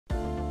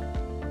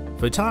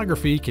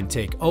Photography can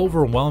take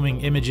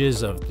overwhelming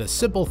images of the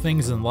simple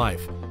things in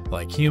life,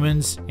 like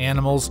humans,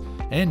 animals,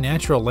 and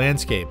natural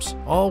landscapes,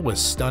 all with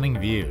stunning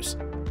views.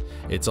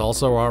 It's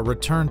also our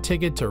return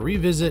ticket to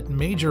revisit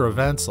major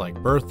events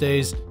like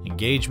birthdays,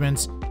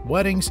 engagements,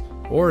 weddings,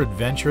 or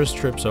adventurous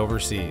trips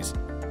overseas.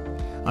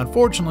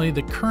 Unfortunately,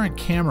 the current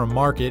camera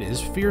market is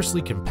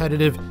fiercely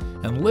competitive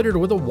and littered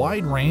with a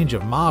wide range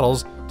of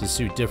models to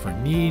suit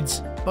different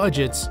needs,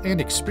 budgets, and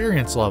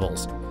experience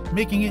levels,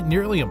 making it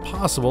nearly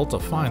impossible to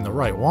find the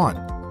right one.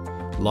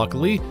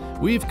 Luckily,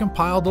 we've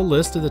compiled a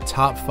list of the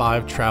top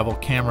 5 travel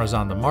cameras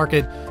on the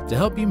market to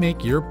help you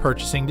make your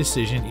purchasing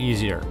decision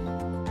easier.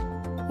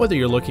 Whether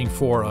you're looking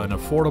for an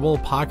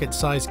affordable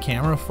pocket-sized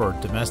camera for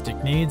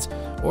domestic needs,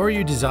 or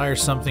you desire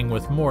something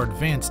with more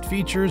advanced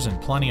features and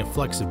plenty of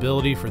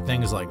flexibility for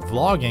things like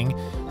vlogging,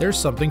 there's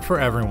something for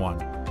everyone.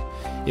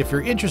 If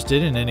you're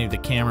interested in any of the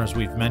cameras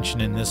we've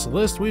mentioned in this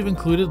list, we've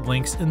included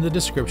links in the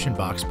description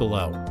box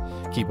below.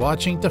 Keep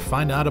watching to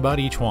find out about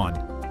each one.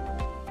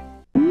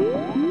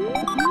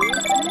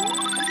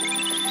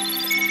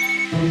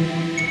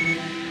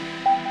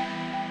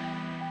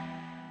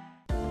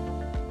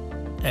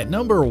 At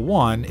number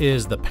 1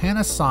 is the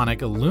Panasonic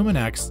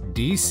Luminex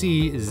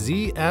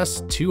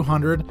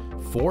DC-ZS200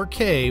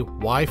 4K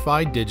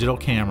Wi-Fi digital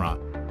camera.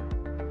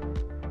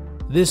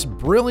 This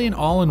brilliant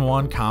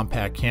all-in-one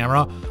compact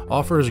camera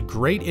offers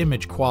great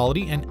image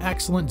quality and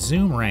excellent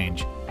zoom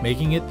range,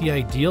 making it the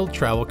ideal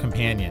travel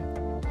companion.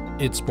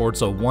 It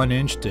sports a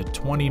 1-inch to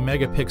 20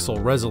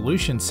 megapixel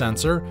resolution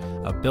sensor,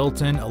 a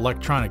built-in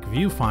electronic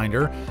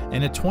viewfinder,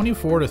 and a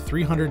 24 to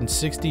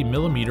 360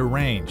 millimeter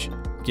range,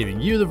 giving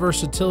you the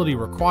versatility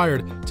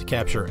required to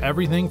capture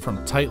everything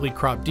from tightly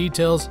cropped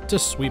details to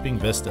sweeping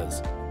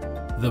vistas.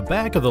 The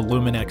back of the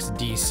Luminex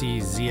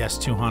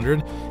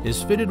DC-ZS200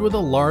 is fitted with a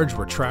large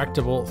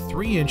retractable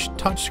 3-inch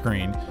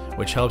touchscreen,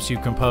 which helps you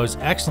compose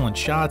excellent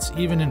shots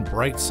even in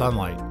bright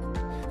sunlight.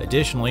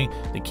 Additionally,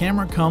 the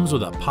camera comes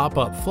with a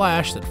pop-up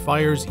flash that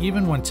fires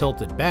even when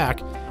tilted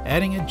back,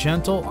 adding a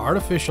gentle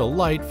artificial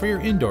light for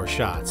your indoor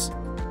shots.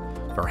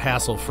 For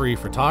hassle-free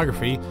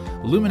photography,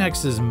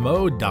 Luminex's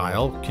mode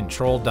dial,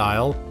 control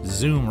dial,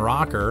 zoom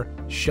rocker,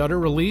 shutter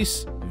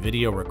release,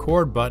 video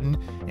record button,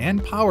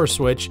 and power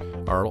switch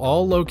are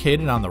all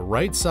located on the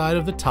right side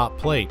of the top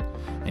plate,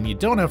 and you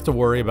don't have to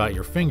worry about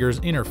your fingers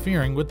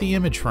interfering with the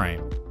image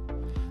frame.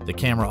 The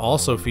camera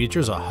also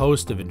features a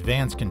host of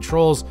advanced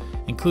controls,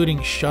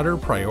 including shutter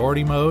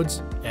priority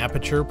modes,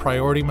 aperture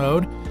priority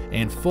mode,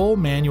 and full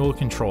manual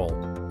control.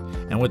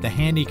 And with the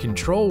handy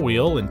control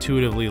wheel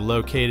intuitively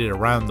located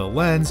around the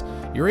lens,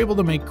 you're able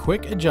to make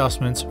quick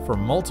adjustments for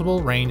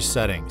multiple range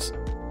settings.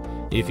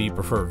 If you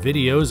prefer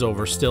videos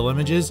over still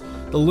images,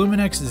 the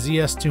Luminex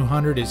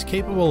ZS200 is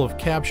capable of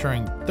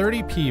capturing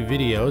 30p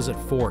videos at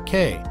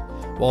 4K,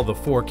 while the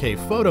 4K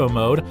photo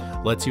mode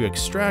lets you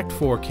extract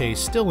 4K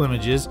still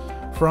images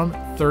from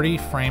 30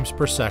 frames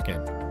per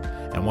second.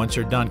 And once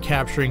you're done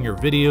capturing your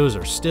videos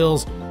or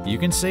stills, you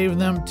can save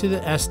them to the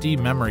SD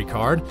memory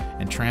card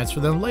and transfer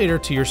them later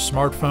to your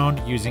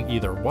smartphone using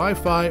either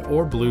Wi-Fi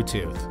or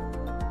Bluetooth.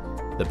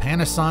 The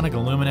Panasonic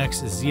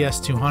Luminex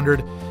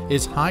ZS200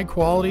 is high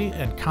quality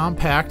and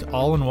compact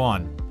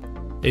all-in-one.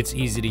 It's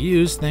easy to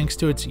use thanks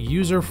to its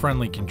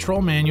user-friendly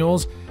control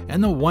manuals,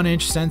 and the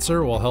 1-inch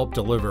sensor will help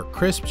deliver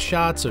crisp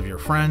shots of your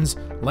friends,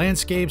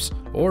 landscapes,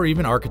 or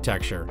even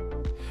architecture.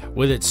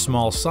 With its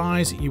small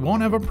size, you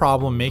won't have a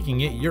problem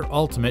making it your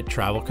ultimate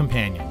travel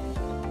companion.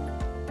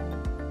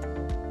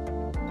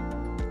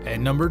 At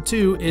number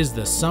 2 is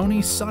the Sony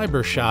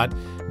CyberShot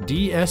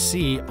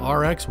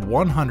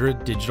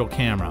DSC-RX100 digital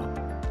camera.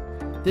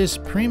 This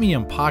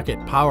premium pocket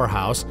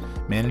powerhouse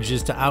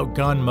manages to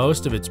outgun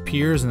most of its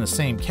peers in the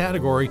same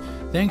category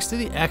thanks to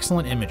the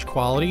excellent image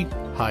quality,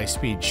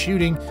 high-speed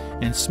shooting,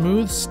 and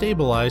smooth,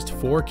 stabilized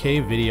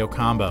 4K video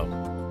combo.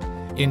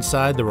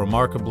 Inside the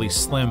remarkably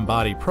slim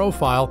body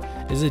profile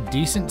is a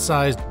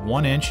decent-sized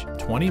 1-inch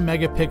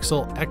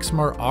 20-megapixel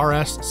Exmor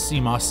RS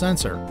CMOS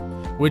sensor,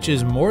 which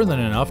is more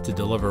than enough to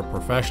deliver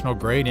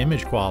professional-grade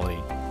image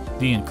quality.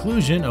 The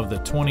inclusion of the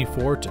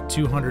 24 to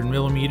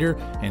 200mm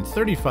and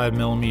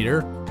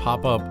 35mm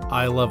pop-up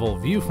eye-level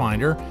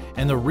viewfinder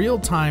and the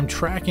real-time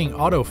tracking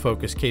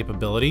autofocus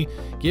capability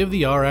give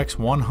the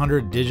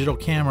RX100 digital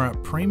camera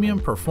premium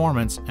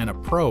performance and a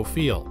pro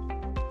feel.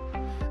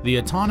 The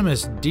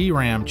autonomous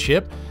DRAM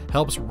chip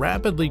helps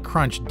rapidly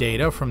crunch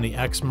data from the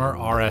Exmor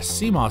RS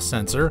CMOS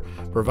sensor,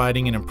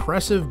 providing an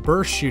impressive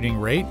burst shooting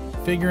rate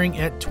figuring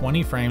at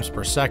 20 frames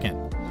per second,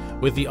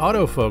 with the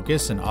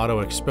autofocus and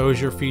auto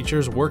exposure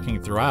features working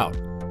throughout.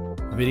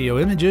 Video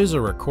images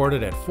are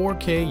recorded at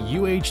 4K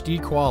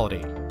UHD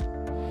quality.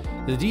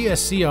 The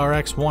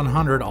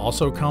DSC-RX100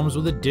 also comes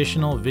with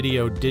additional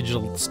video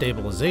digital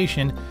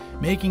stabilization,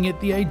 making it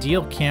the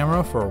ideal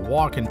camera for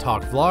walk and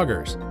talk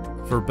vloggers.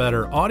 For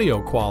better audio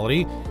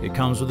quality, it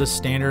comes with a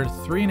standard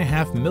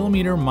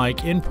 3.5mm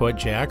mic input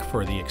jack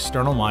for the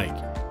external mic.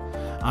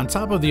 On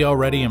top of the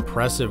already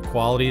impressive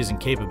qualities and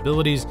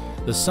capabilities,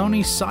 the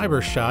Sony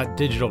CyberShot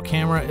digital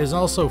camera is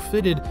also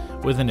fitted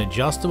with an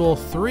adjustable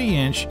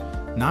 3-inch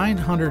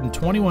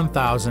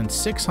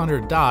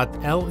 921,600 dot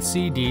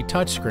LCD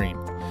touchscreen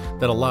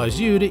that allows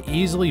you to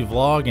easily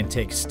vlog and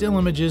take still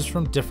images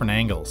from different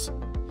angles.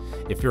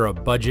 If you're a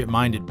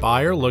budget-minded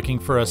buyer looking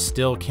for a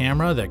still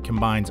camera that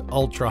combines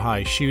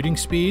ultra-high shooting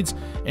speeds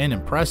and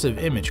impressive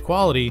image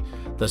quality,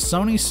 the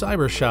Sony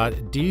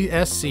CyberShot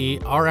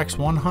DSC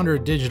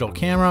RX100 digital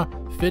camera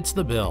fits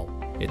the bill.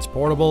 It's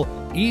portable,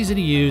 easy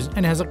to use,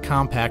 and has a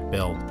compact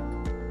build.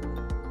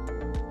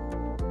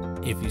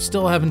 If you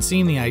still haven't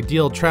seen the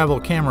ideal travel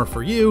camera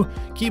for you,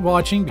 keep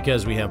watching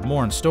because we have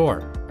more in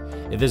store.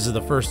 If this is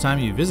the first time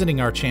you're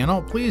visiting our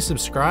channel, please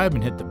subscribe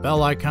and hit the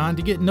bell icon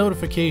to get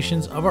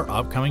notifications of our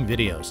upcoming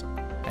videos.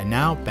 And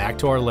now back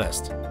to our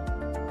list.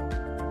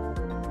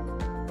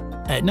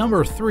 At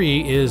number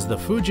 3 is the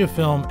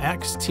Fujifilm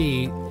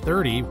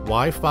X-T30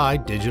 Wi-Fi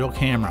digital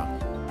camera.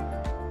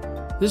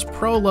 This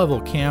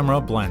pro-level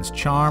camera blends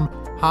charm,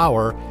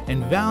 power,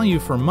 and value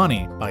for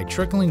money by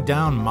trickling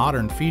down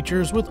modern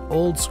features with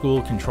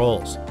old-school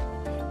controls.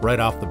 Right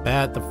off the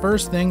bat, the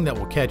first thing that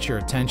will catch your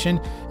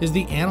attention is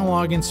the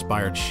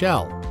analog-inspired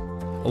shell.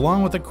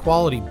 Along with a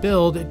quality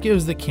build, it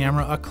gives the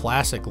camera a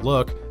classic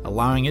look,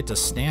 allowing it to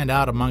stand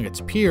out among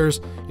its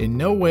peers. In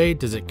no way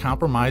does it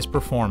compromise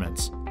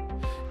performance.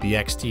 The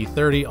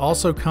X-T30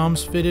 also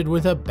comes fitted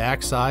with a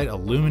backside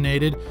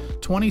illuminated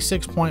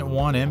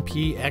 26.1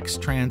 MP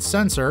X-Trans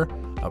sensor,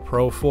 a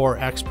Pro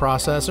 4X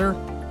processor,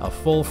 a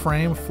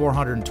full-frame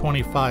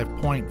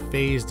 425-point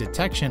phase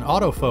detection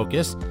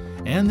autofocus,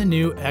 and the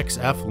new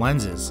XF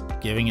lenses,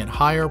 giving it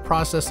higher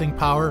processing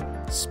power,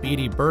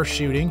 speedy burst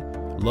shooting,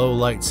 low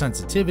light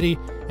sensitivity,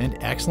 and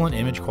excellent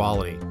image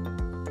quality.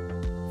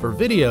 For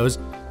videos,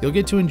 you'll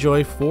get to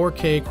enjoy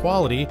 4K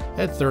quality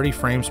at 30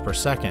 frames per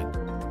second.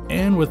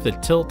 And with the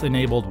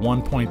tilt-enabled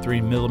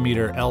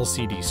 1.3mm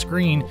LCD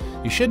screen,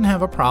 you shouldn't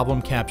have a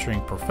problem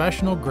capturing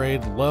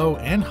professional-grade low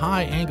and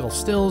high-angle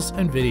stills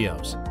and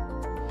videos.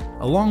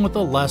 Along with a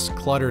less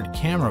cluttered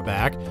camera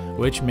back,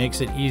 which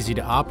makes it easy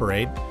to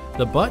operate,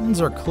 the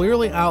buttons are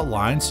clearly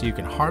outlined so you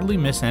can hardly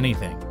miss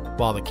anything,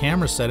 while the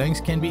camera settings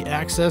can be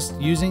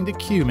accessed using the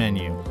Q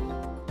menu.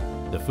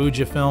 The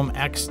Fujifilm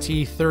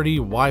X-T30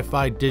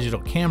 Wi-Fi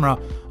digital camera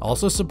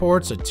also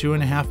supports a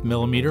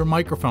 2.5mm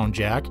microphone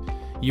jack,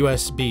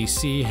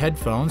 USB-C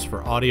headphones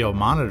for audio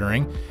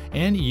monitoring,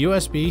 and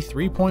USB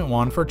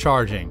 3.1 for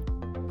charging.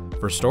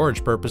 For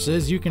storage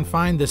purposes, you can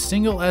find the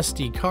single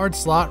SD card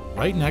slot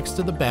right next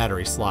to the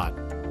battery slot.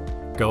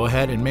 Go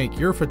ahead and make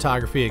your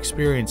photography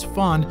experience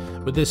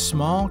fun with this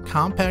small,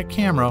 compact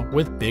camera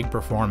with big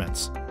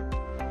performance.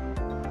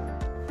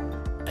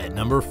 At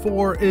number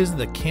 4 is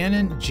the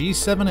Canon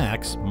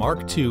G7X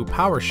Mark II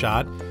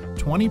PowerShot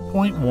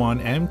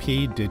 20.1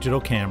 MP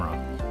digital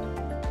camera.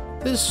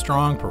 This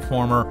strong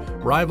performer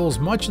rivals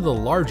much of the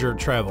larger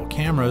travel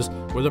cameras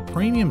with a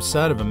premium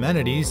set of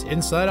amenities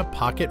inside a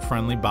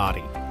pocket-friendly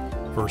body.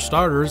 For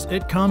starters,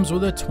 it comes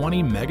with a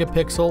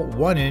 20-megapixel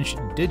 1-inch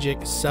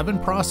Digic 7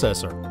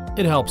 processor.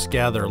 It helps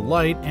gather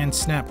light and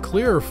snap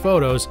clearer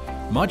photos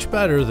much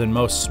better than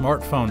most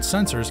smartphone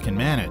sensors can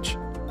manage.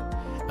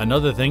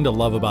 Another thing to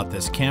love about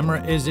this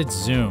camera is its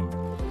zoom.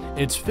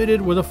 It's fitted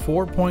with a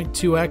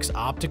 4.2x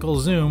optical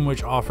zoom,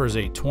 which offers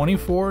a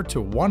 24 to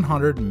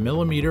 100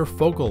 mm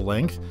focal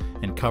length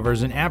and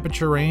covers an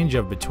aperture range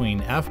of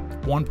between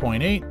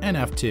f1.8 and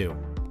f2.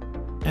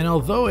 And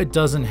although it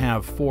doesn't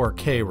have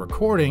 4K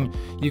recording,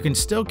 you can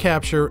still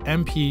capture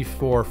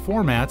MP4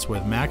 formats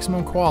with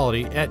maximum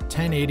quality at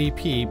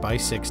 1080p by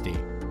 60.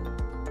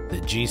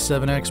 The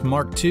G7X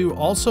Mark II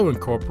also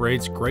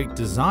incorporates great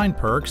design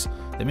perks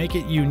that make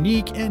it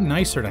unique and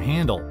nicer to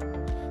handle.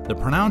 The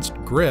pronounced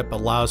grip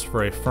allows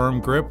for a firm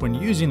grip when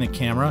using the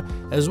camera,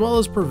 as well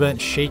as prevent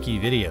shaky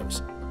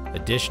videos.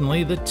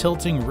 Additionally, the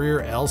tilting rear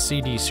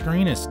LCD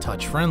screen is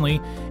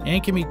touch-friendly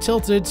and can be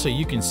tilted so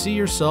you can see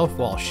yourself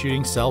while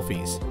shooting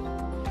selfies.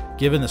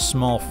 Given the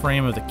small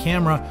frame of the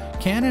camera,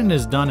 Canon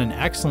has done an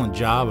excellent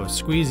job of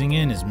squeezing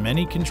in as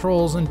many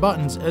controls and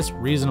buttons as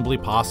reasonably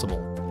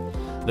possible.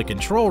 The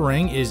control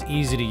ring is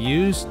easy to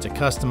use to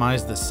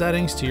customize the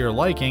settings to your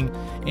liking,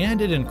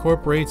 and it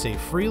incorporates a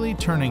freely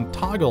turning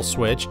toggle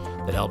switch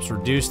that helps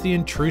reduce the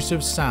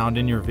intrusive sound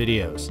in your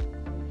videos.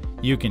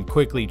 You can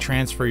quickly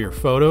transfer your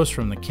photos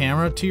from the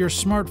camera to your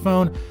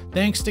smartphone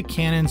thanks to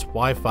Canon's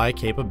Wi-Fi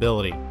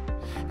capability.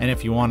 And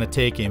if you want to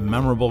take a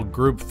memorable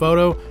group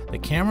photo, the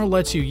camera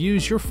lets you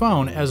use your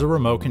phone as a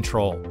remote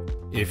control.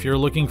 If you're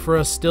looking for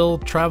a still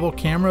travel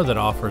camera that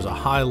offers a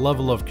high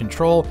level of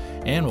control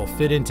and will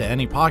fit into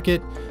any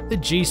pocket, the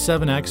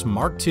G7X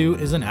Mark II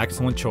is an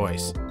excellent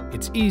choice.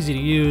 It's easy to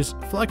use,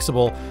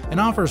 flexible, and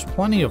offers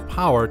plenty of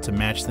power to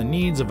match the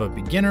needs of a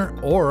beginner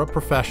or a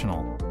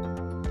professional.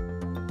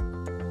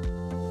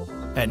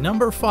 At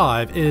number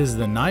 5 is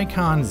the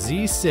Nikon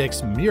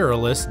Z6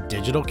 Mirrorless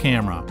digital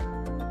camera.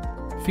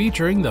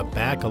 Featuring the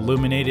back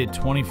illuminated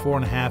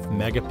 24.5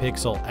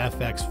 megapixel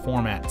FX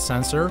format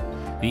sensor,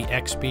 the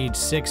X-Speed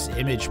 6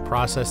 image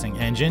processing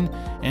engine,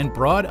 and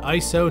broad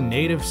ISO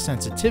native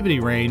sensitivity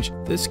range,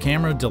 this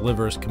camera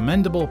delivers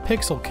commendable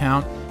pixel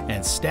count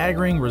and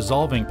staggering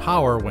resolving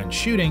power when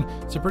shooting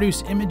to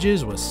produce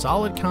images with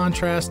solid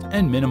contrast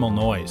and minimal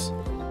noise.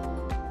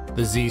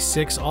 The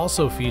Z6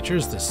 also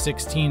features the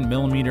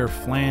 16mm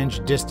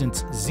flange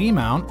distance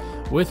Z-mount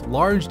with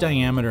large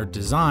diameter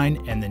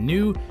design and the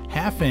new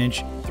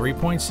half-inch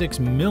 3.6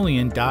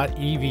 million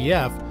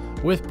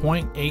 .EVF with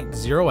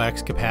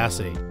 0.80x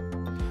capacity,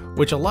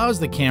 which allows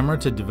the camera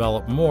to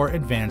develop more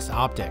advanced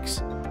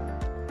optics.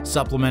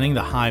 Supplementing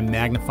the high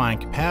magnifying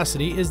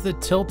capacity is the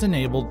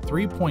tilt-enabled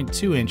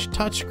 3.2-inch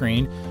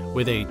touchscreen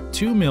with a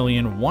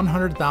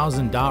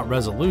 2,100,000 dot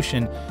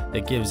resolution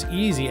that gives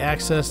easy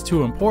access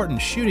to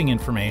important shooting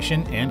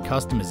information and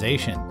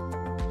customization.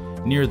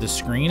 Near the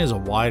screen is a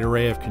wide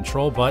array of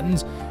control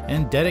buttons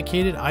and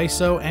dedicated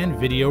ISO and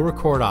video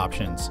record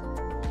options.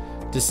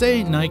 To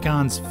say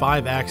Nikon's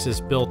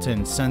 5-axis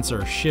built-in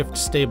sensor shift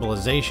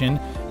stabilization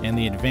and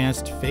the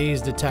advanced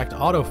phase detect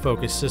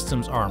autofocus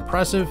systems are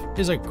impressive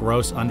is a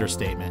gross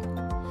understatement.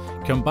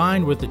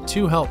 Combined with the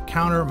 2-help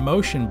counter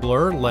motion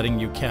blur letting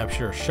you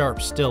capture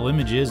sharp still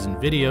images and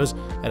videos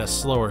at a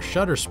slower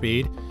shutter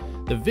speed,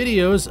 the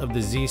videos of the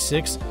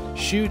Z6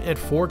 shoot at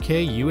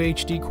 4K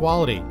UHD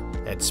quality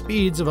at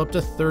speeds of up to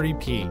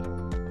 30p.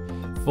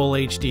 Full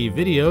HD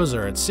videos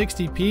are at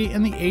 60p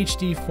and the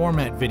HD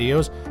format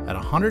videos at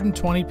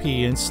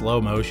 120p in slow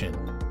motion.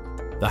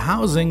 The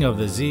housing of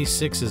the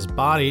Z6's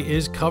body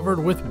is covered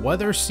with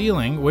weather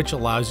sealing, which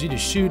allows you to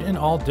shoot in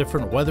all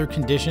different weather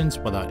conditions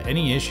without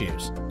any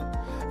issues.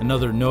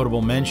 Another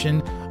notable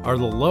mention are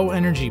the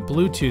low-energy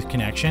Bluetooth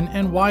connection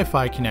and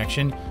Wi-Fi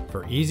connection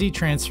for easy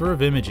transfer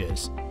of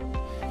images.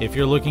 If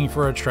you're looking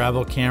for a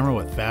travel camera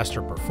with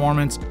faster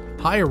performance,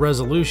 higher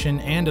resolution,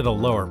 and at a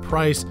lower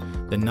price,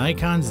 the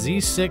Nikon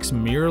Z6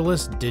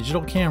 mirrorless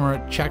digital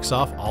camera checks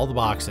off all the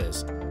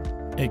boxes.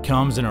 It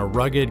comes in a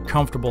rugged,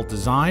 comfortable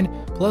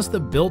design, plus the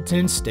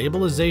built-in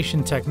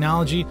stabilization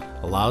technology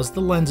allows the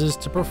lenses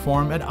to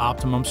perform at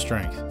optimum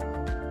strength.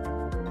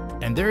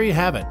 And there you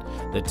have it,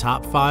 the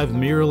top 5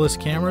 mirrorless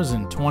cameras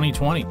in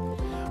 2020.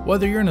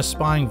 Whether you're an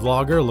aspiring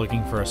vlogger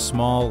looking for a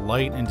small,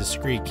 light, and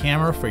discreet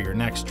camera for your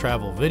next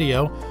travel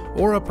video,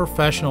 or a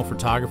professional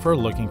photographer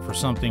looking for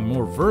something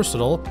more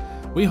versatile,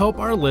 we hope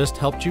our list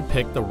helped you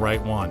pick the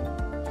right one.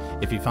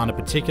 If you found a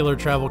particular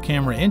travel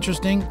camera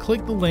interesting,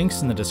 click the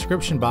links in the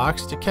description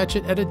box to catch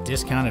it at a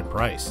discounted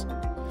price.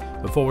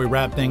 Before we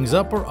wrap things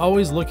up, we're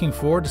always looking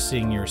forward to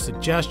seeing your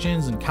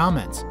suggestions and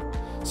comments.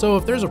 So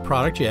if there's a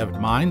product you have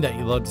in mind that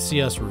you'd love to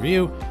see us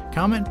review,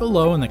 comment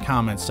below in the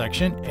comments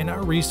section and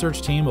our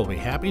research team will be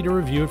happy to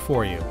review it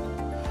for you.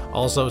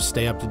 Also,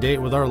 stay up to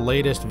date with our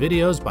latest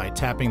videos by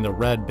tapping the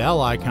red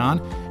bell icon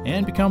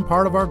and become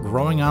part of our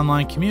growing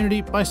online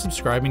community by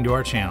subscribing to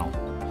our channel.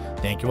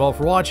 Thank you all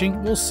for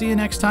watching. We'll see you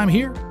next time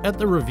here at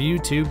the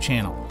ReviewTube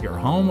channel, your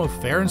home of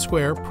fair and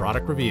square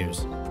product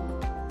reviews.